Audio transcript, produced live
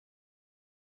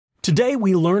Today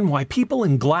we learn why people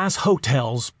in glass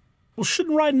hotels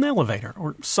shouldn't ride an elevator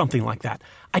or something like that.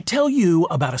 I tell you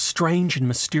about a strange and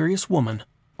mysterious woman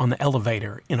on the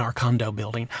elevator in our condo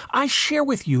building. I share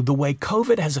with you the way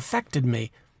COVID has affected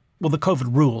me. Well, the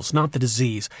COVID rules, not the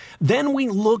disease. Then we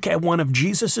look at one of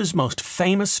Jesus's most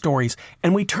famous stories,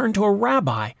 and we turn to a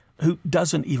rabbi who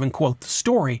doesn't even quote the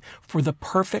story for the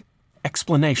perfect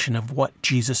explanation of what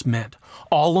Jesus meant.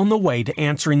 All on the way to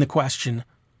answering the question,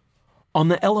 on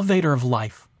the elevator of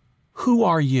life, who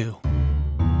are you?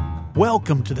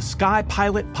 Welcome to the Sky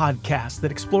Pilot podcast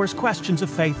that explores questions of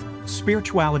faith,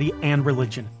 spirituality, and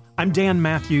religion. I'm Dan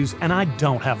Matthews, and I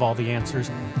don't have all the answers,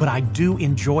 but I do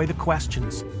enjoy the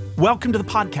questions. Welcome to the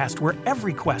podcast where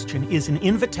every question is an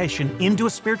invitation into a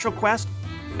spiritual quest,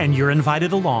 and you're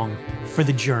invited along for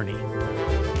the journey.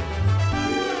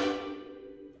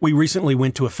 We recently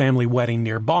went to a family wedding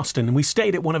near Boston, and we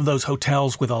stayed at one of those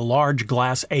hotels with a large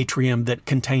glass atrium that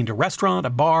contained a restaurant,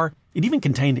 a bar. It even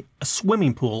contained a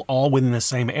swimming pool all within the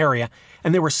same area,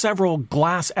 and there were several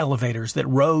glass elevators that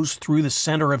rose through the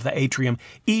center of the atrium,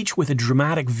 each with a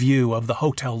dramatic view of the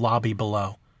hotel lobby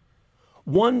below.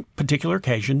 One particular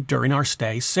occasion during our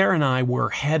stay, Sarah and I were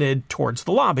headed towards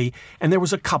the lobby, and there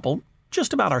was a couple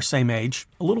just about our same age,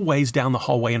 a little ways down the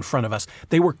hallway in front of us.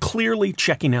 They were clearly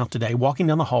checking out today, walking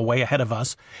down the hallway ahead of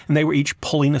us, and they were each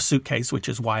pulling a suitcase, which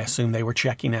is why I assume they were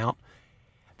checking out.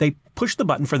 They pushed the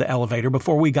button for the elevator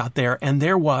before we got there, and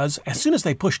there was, as soon as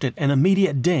they pushed it, an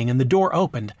immediate ding, and the door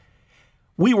opened.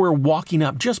 We were walking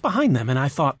up just behind them, and I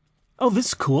thought, oh, this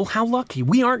is cool. How lucky.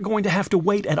 We aren't going to have to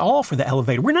wait at all for the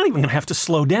elevator. We're not even going to have to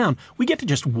slow down. We get to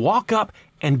just walk up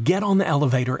and get on the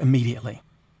elevator immediately.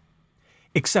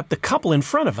 Except the couple in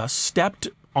front of us stepped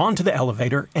onto the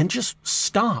elevator and just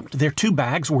stopped. Their two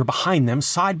bags were behind them,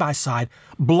 side by side,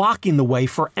 blocking the way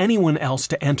for anyone else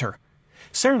to enter.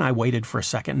 Sarah and I waited for a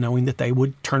second, knowing that they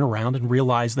would turn around and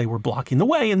realize they were blocking the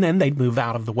way, and then they'd move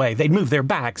out of the way. They'd move their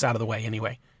bags out of the way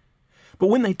anyway. But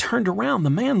when they turned around, the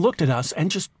man looked at us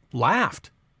and just laughed.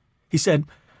 He said,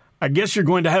 "I guess you're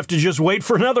going to have to just wait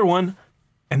for another one."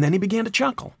 And then he began to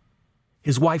chuckle.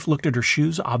 His wife looked at her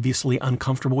shoes, obviously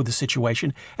uncomfortable with the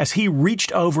situation, as he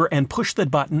reached over and pushed the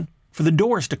button for the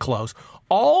doors to close,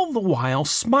 all the while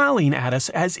smiling at us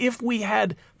as if we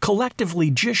had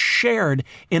collectively just shared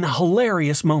in a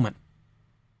hilarious moment.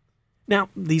 Now,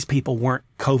 these people weren't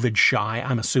COVID shy.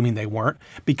 I'm assuming they weren't,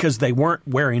 because they weren't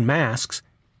wearing masks.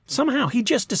 Somehow he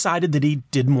just decided that he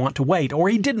didn't want to wait, or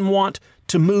he didn't want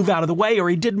to move out of the way,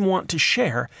 or he didn't want to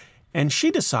share. And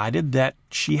she decided that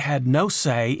she had no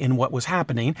say in what was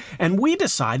happening, and we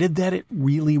decided that it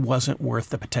really wasn't worth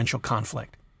the potential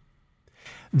conflict.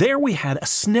 There we had a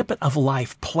snippet of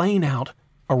life playing out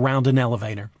around an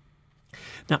elevator.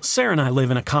 Now, Sarah and I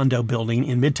live in a condo building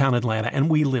in Midtown Atlanta, and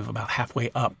we live about halfway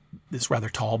up this rather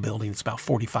tall building. It's about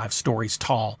 45 stories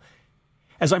tall.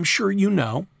 As I'm sure you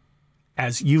know,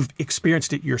 as you've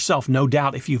experienced it yourself, no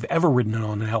doubt if you've ever ridden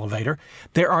on an elevator,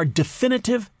 there are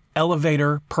definitive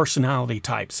elevator personality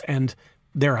types, and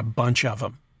there are a bunch of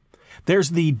them.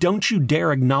 There's the don't you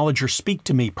dare acknowledge or speak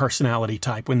to me personality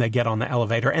type when they get on the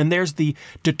elevator, and there's the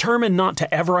determined not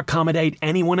to ever accommodate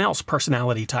anyone else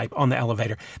personality type on the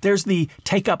elevator. There's the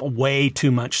take up way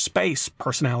too much space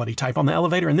personality type on the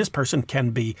elevator, and this person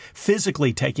can be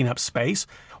physically taking up space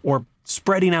or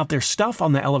spreading out their stuff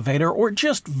on the elevator, or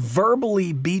just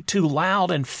verbally be too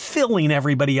loud and filling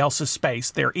everybody else's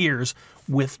space, their ears,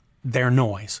 with their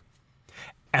noise.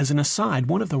 As an aside,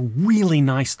 one of the really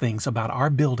nice things about our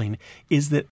building is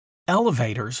that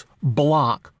elevators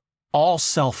block all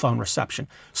cell phone reception.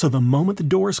 So the moment the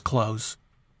doors close,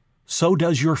 so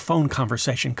does your phone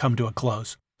conversation come to a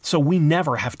close. So we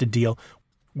never have to deal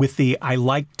with the I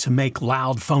like to make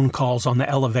loud phone calls on the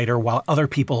elevator while other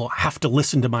people have to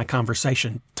listen to my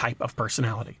conversation type of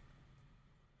personality.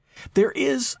 There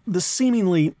is the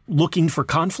seemingly looking for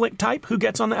conflict type who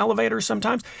gets on the elevator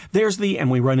sometimes. There's the,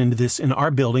 and we run into this in our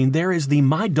building, there is the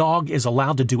my dog is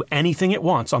allowed to do anything it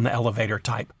wants on the elevator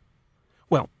type.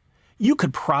 Well, you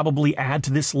could probably add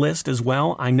to this list as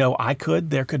well. I know I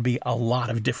could. There could be a lot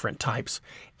of different types,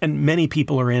 and many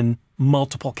people are in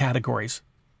multiple categories.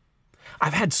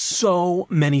 I've had so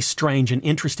many strange and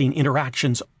interesting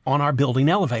interactions on our building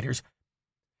elevators.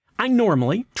 I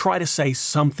normally try to say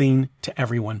something to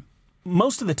everyone.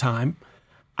 Most of the time,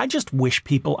 I just wish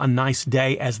people a nice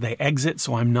day as they exit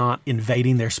so I'm not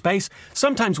invading their space.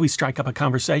 Sometimes we strike up a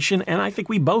conversation and I think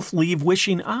we both leave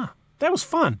wishing, that was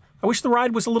fun. I wish the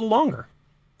ride was a little longer.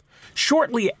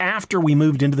 Shortly after we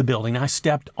moved into the building, I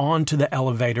stepped onto the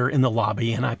elevator in the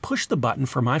lobby and I pushed the button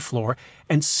for my floor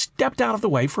and stepped out of the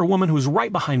way for a woman who was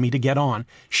right behind me to get on.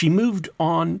 She moved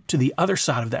on to the other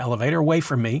side of the elevator away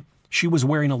from me. She was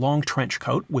wearing a long trench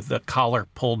coat with the collar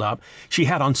pulled up. She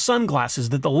had on sunglasses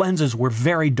that the lenses were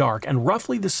very dark and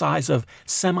roughly the size of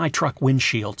semi-truck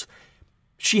windshields.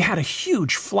 She had a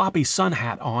huge floppy sun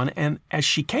hat on, and as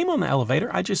she came on the elevator,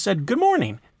 I just said, "Good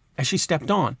morning," as she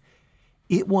stepped on.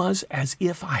 It was as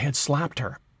if I had slapped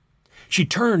her. She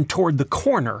turned toward the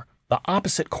corner, the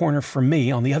opposite corner from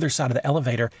me on the other side of the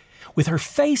elevator, with her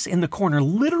face in the corner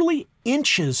literally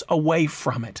inches away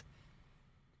from it.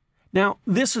 Now,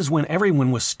 this is when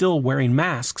everyone was still wearing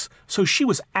masks, so she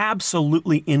was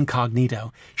absolutely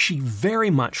incognito. She very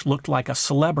much looked like a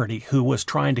celebrity who was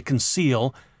trying to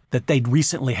conceal that they'd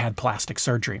recently had plastic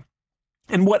surgery.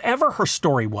 And whatever her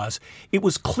story was, it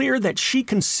was clear that she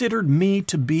considered me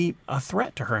to be a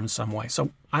threat to her in some way, so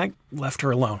I left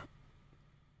her alone.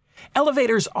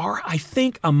 Elevators are, I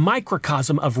think, a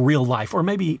microcosm of real life, or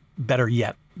maybe better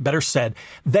yet, better said,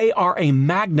 they are a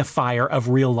magnifier of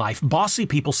real life. Bossy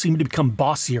people seem to become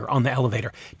bossier on the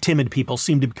elevator. Timid people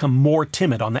seem to become more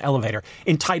timid on the elevator.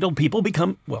 Entitled people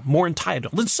become, more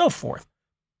entitled, and so forth.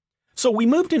 So we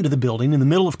moved into the building in the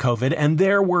middle of COVID, and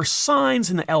there were signs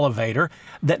in the elevator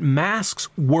that masks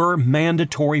were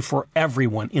mandatory for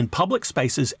everyone in public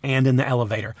spaces and in the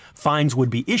elevator. Fines would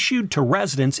be issued to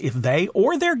residents if they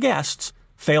or their guests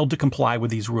failed to comply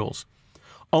with these rules.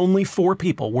 Only 4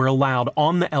 people were allowed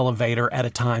on the elevator at a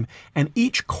time, and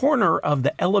each corner of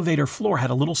the elevator floor had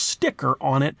a little sticker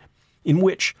on it in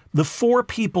which the 4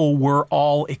 people were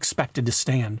all expected to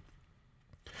stand.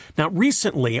 Now,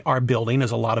 recently, our building,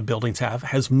 as a lot of buildings have,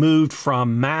 has moved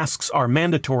from masks are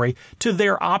mandatory to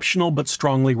they're optional but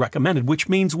strongly recommended, which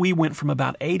means we went from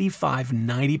about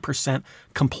 85-90%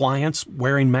 compliance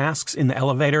wearing masks in the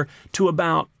elevator to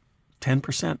about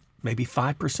 10%, maybe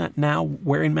 5% now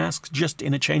wearing masks just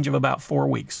in a change of about 4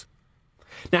 weeks.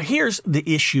 Now, here's the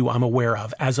issue I'm aware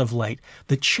of as of late.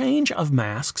 The change of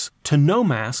masks to no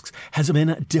masks has been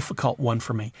a difficult one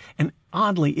for me. And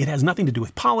oddly, it has nothing to do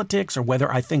with politics or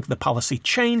whether I think the policy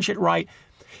changed it right.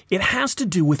 It has to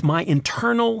do with my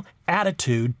internal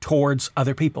attitude towards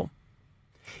other people.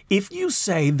 If you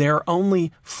say there are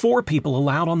only 4 people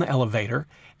allowed on the elevator,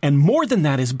 and more than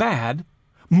that is bad,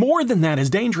 more than that is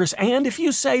dangerous, and if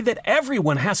you say that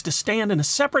everyone has to stand in a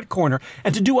separate corner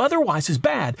and to do otherwise is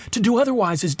bad, to do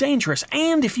otherwise is dangerous,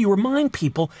 and if you remind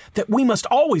people that we must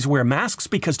always wear masks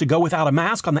because to go without a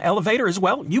mask on the elevator is,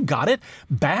 well, you got it,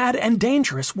 bad and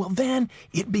dangerous, well then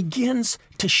it begins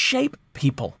to shape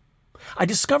people. I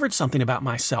discovered something about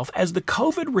myself. As the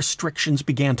COVID restrictions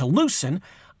began to loosen,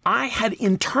 I had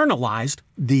internalized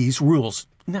these rules.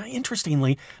 Now,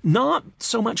 interestingly, not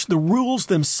so much the rules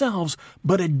themselves,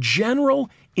 but a general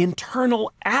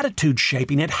internal attitude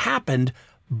shaping had happened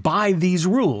by these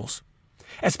rules.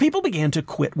 As people began to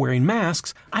quit wearing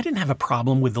masks, I didn't have a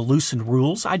problem with the loosened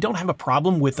rules. I don't have a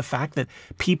problem with the fact that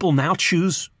people now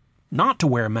choose not to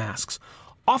wear masks.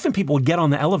 Often people would get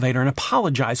on the elevator and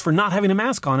apologize for not having a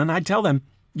mask on, and I'd tell them,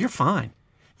 "You're fine.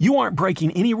 You aren't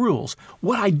breaking any rules."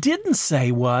 What I didn't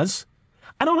say was,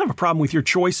 "I don't have a problem with your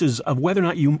choices of whether or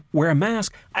not you wear a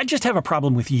mask. I just have a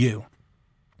problem with you."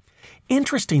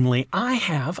 Interestingly,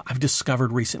 I've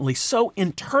discovered recently, so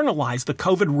internalized the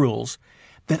COVID rules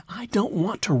that I don't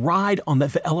want to ride on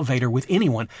the elevator with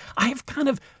anyone. I have kind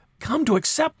of come to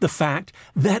accept the fact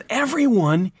that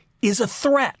everyone is a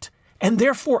threat, and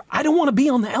therefore I don't want to be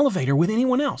on the elevator with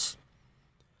anyone else.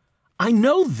 I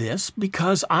know this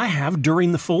because I have,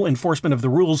 during the full enforcement of the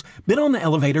rules, been on the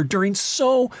elevator during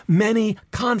so many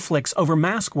conflicts over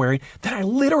mask wearing that I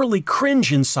literally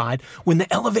cringe inside when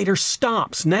the elevator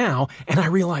stops now and I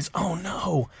realize, oh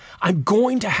no, I'm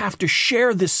going to have to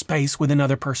share this space with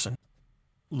another person.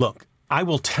 Look, I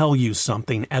will tell you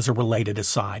something as a related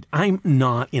aside. I'm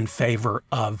not in favor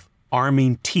of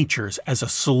arming teachers as a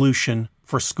solution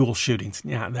for school shootings.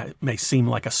 Yeah, that may seem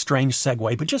like a strange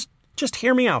segue, but just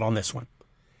hear me out on this one.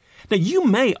 Now, you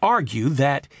may argue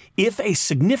that if a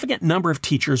significant number of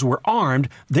teachers were armed,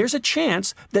 there's a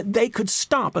chance that they could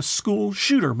stop a school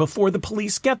shooter before the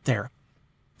police get there.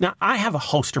 Now, I have a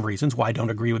host of reasons why I don't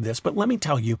agree with this, but let me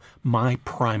tell you my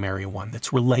primary one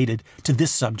that's related to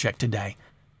this subject today.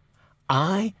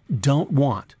 I don't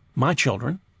want my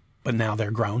children, but now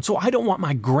they're grown, so I don't want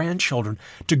my grandchildren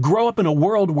to grow up in a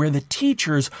world where the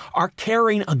teachers are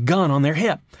carrying a gun on their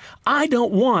hip. I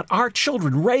don't want our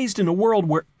children raised in a world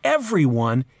where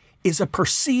everyone is a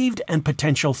perceived and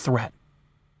potential threat.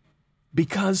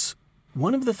 Because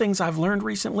one of the things I've learned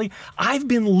recently, I've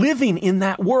been living in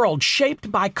that world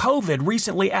shaped by COVID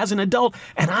recently as an adult,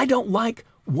 and I don't like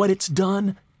what it's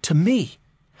done to me.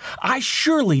 I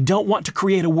surely don't want to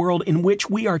create a world in which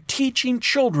we are teaching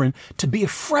children to be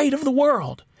afraid of the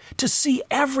world, to see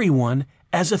everyone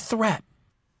as a threat.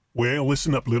 Well,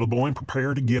 listen up, little boy, and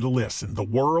prepare to get a lesson. The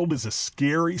world is a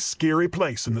scary, scary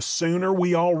place, and the sooner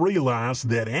we all realize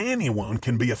that anyone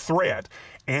can be a threat,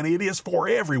 and it is for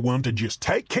everyone to just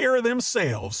take care of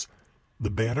themselves, the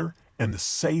better and the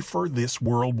safer this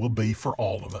world will be for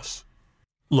all of us.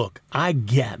 Look, I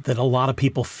get that a lot of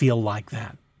people feel like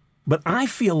that, but I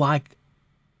feel like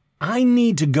I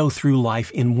need to go through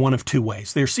life in one of two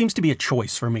ways. There seems to be a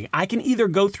choice for me. I can either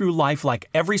go through life like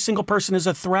every single person is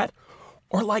a threat,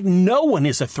 or like no one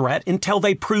is a threat until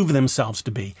they prove themselves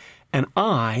to be. And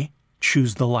I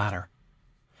choose the latter.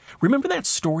 Remember that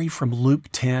story from Luke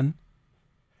 10?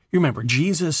 You remember,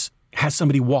 Jesus has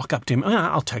somebody walk up to him.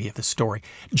 I'll tell you the story.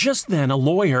 Just then, a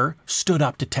lawyer stood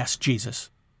up to test Jesus.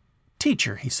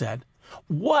 "Teacher," he said,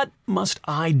 "what must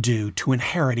I do to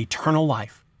inherit eternal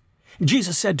life?"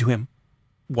 Jesus said to him,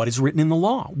 "What is written in the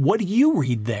law? What do you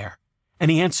read there?"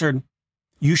 And he answered,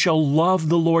 "You shall love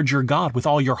the Lord your God with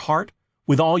all your heart,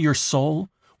 with all your soul,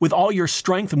 with all your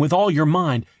strength, and with all your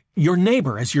mind, your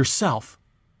neighbor as yourself."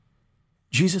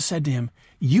 Jesus said to him,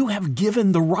 "You have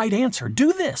given the right answer.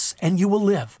 Do this, and you will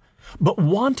live." But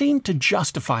wanting to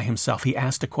justify himself, he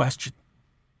asked a question.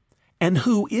 "And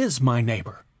who is my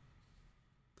neighbor?"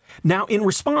 Now, in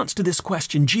response to this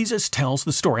question, Jesus tells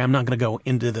the story. I'm not going to go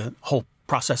into the whole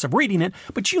process of reading it,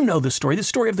 but you know the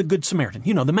story of the Good Samaritan.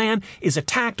 You know, the man is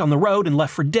attacked on the road and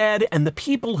left for dead, and the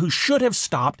people who should have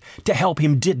stopped to help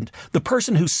him didn't. The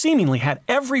person who seemingly had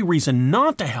every reason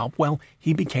not to help, well,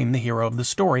 he became the hero of the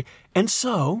story. And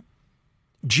so,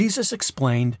 Jesus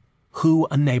explained who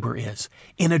a neighbor is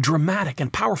in a dramatic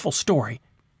and powerful story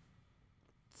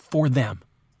for them.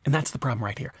 And that's the problem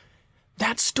right here.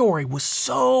 That story was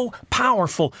so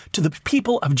powerful to the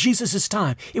people of Jesus'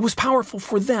 time. It was powerful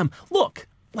for them. Look,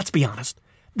 let's be honest.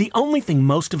 The only thing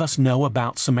most of us know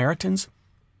about Samaritans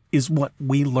is what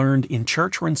we learned in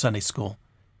church or in Sunday school.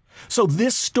 So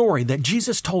this story that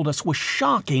Jesus told us was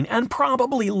shocking and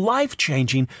probably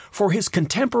life-changing for his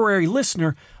contemporary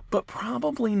listener, but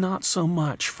probably not so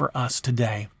much for us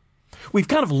today. We've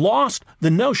kind of lost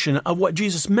the notion of what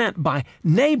Jesus meant by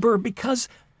neighbor because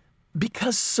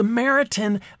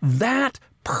Samaritan, that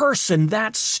person,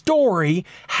 that story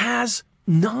has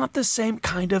not the same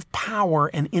kind of power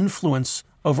and influence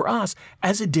over us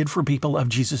as it did for people of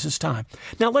Jesus' time.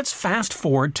 Now let's fast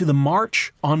forward to the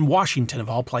March on Washington, of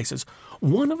all places.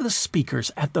 One of the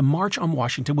speakers at the March on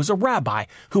Washington was a rabbi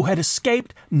who had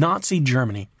escaped Nazi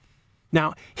Germany.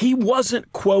 Now, he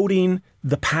wasn't quoting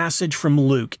the passage from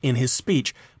Luke in his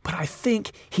speech, but I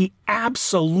think he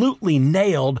absolutely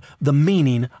nailed the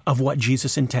meaning of what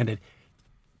Jesus intended.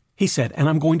 He said, and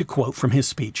I'm going to quote from his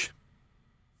speech,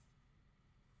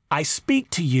 "I speak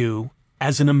to you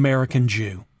as an American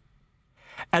Jew.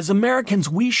 As Americans,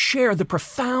 we share the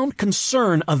profound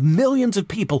concern of millions of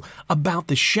people about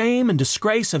the shame and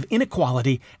disgrace of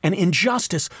inequality and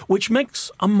injustice, which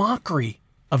makes a mockery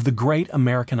of the great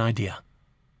American idea.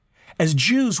 As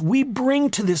Jews, we bring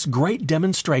to this great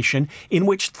demonstration, in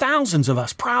which thousands of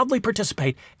us proudly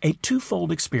participate, a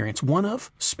twofold experience, one of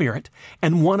spirit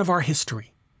and one of our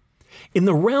history. In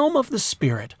the realm of the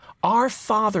spirit, our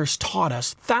fathers taught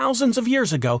us thousands of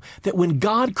years ago that when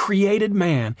God created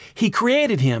man, he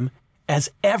created him as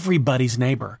everybody's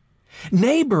neighbor.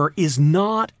 Neighbor is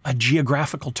not a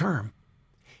geographical term.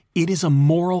 It is a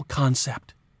moral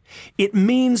concept. It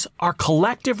means our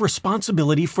collective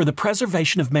responsibility for the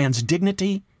preservation of man's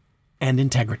dignity and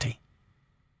integrity."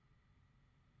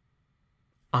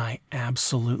 I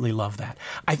absolutely love that.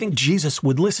 I think Jesus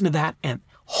would listen to that and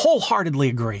wholeheartedly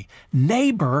agree.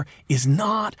 Neighbor is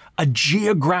not a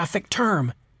geographic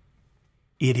term.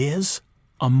 It is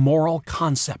a moral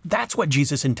concept. That's what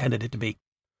Jesus intended it to be.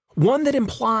 One that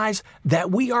implies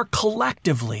that we are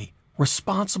collectively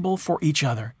responsible for each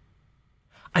other.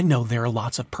 I know there are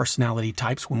lots of personality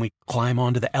types when we climb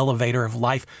onto the elevator of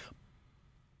life,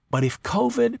 but if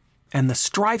COVID and the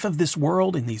strife of this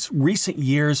world in these recent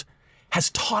years has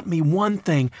taught me one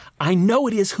thing, I know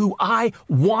it is who I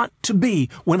want to be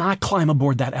when I climb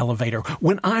aboard that elevator,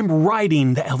 when I'm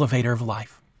riding the elevator of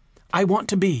life. I want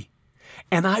to be,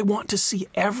 and I want to see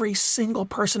every single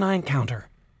person I encounter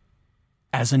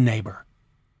as a neighbor.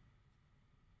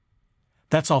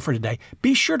 That's all for today.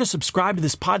 Be sure to subscribe to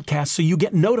this podcast so you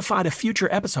get notified of future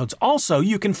episodes. Also,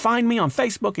 you can find me on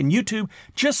Facebook and YouTube.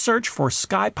 Just search for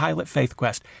Sky Pilot Faith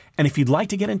Quest. And if you'd like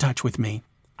to get in touch with me,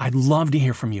 I'd love to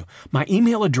hear from you. My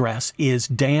email address is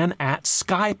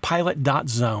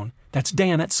dan@skypilot.zone. That's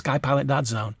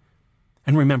dan@skypilot.zone.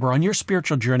 And remember, on your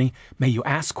spiritual journey, may you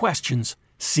ask questions,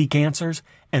 seek answers,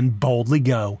 and boldly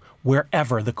go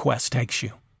wherever the quest takes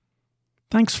you.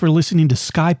 Thanks for listening to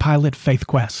Sky Pilot Faith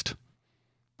Quest.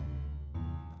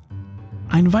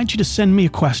 I invite you to send me a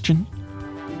question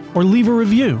or leave a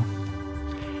review.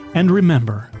 And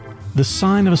remember, the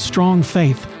sign of a strong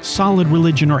faith, solid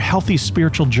religion, or healthy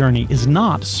spiritual journey is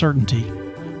not certainty,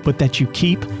 but that you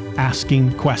keep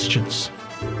asking questions.